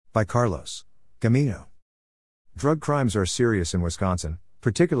By Carlos Gamino. Drug crimes are serious in Wisconsin,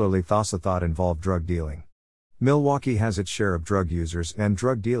 particularly thought-involved drug dealing. Milwaukee has its share of drug users and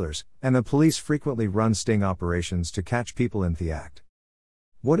drug dealers, and the police frequently run sting operations to catch people in the act.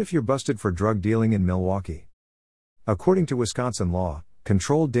 What if you're busted for drug dealing in Milwaukee? According to Wisconsin law,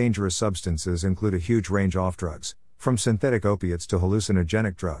 controlled dangerous substances include a huge range of drugs, from synthetic opiates to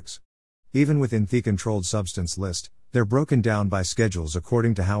hallucinogenic drugs. Even within the controlled substance list, they're broken down by schedules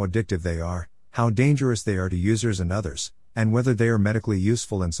according to how addictive they are, how dangerous they are to users and others, and whether they are medically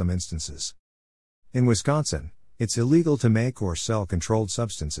useful in some instances. In Wisconsin, it's illegal to make or sell controlled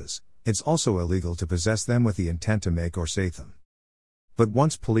substances. It's also illegal to possess them with the intent to make or sell them. But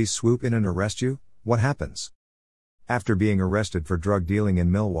once police swoop in and arrest you, what happens? After being arrested for drug dealing in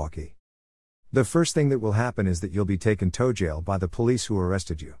Milwaukee, the first thing that will happen is that you'll be taken to jail by the police who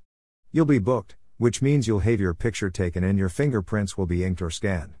arrested you. You'll be booked, which means you'll have your picture taken and your fingerprints will be inked or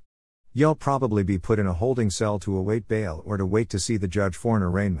scanned. You'll probably be put in a holding cell to await bail or to wait to see the judge for an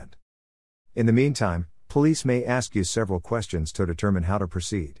arraignment. In the meantime, police may ask you several questions to determine how to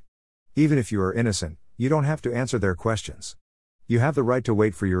proceed. Even if you are innocent, you don't have to answer their questions. You have the right to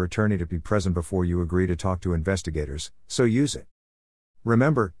wait for your attorney to be present before you agree to talk to investigators, so use it.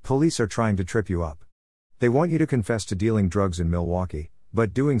 Remember, police are trying to trip you up. They want you to confess to dealing drugs in Milwaukee,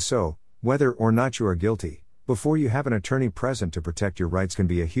 but doing so, whether or not you are guilty, before you have an attorney present to protect your rights can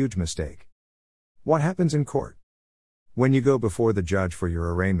be a huge mistake. What happens in court? When you go before the judge for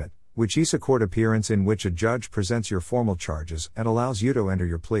your arraignment, which is a court appearance in which a judge presents your formal charges and allows you to enter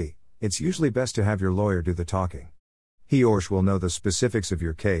your plea, it's usually best to have your lawyer do the talking. He or she will know the specifics of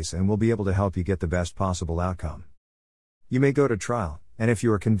your case and will be able to help you get the best possible outcome. You may go to trial, and if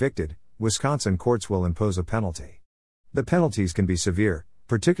you are convicted, Wisconsin courts will impose a penalty. The penalties can be severe,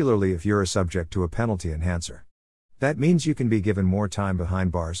 particularly if you're a subject to a penalty enhancer. That means you can be given more time behind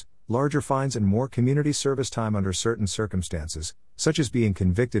bars, larger fines and more community service time under certain circumstances, such as being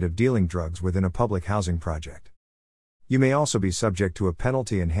convicted of dealing drugs within a public housing project. You may also be subject to a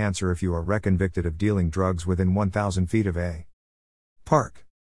penalty enhancer if you are reconvicted of dealing drugs within 1,000 feet of a park,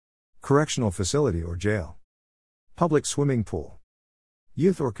 correctional facility or jail, public swimming pool,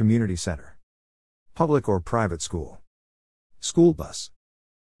 youth or community center, public or private school, school bus.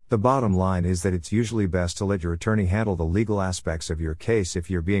 The bottom line is that it's usually best to let your attorney handle the legal aspects of your case if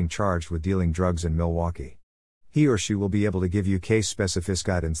you're being charged with dealing drugs in Milwaukee. He or she will be able to give you case-specific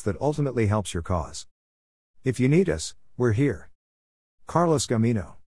guidance that ultimately helps your cause. If you need us, we're here. Carlos Gamino.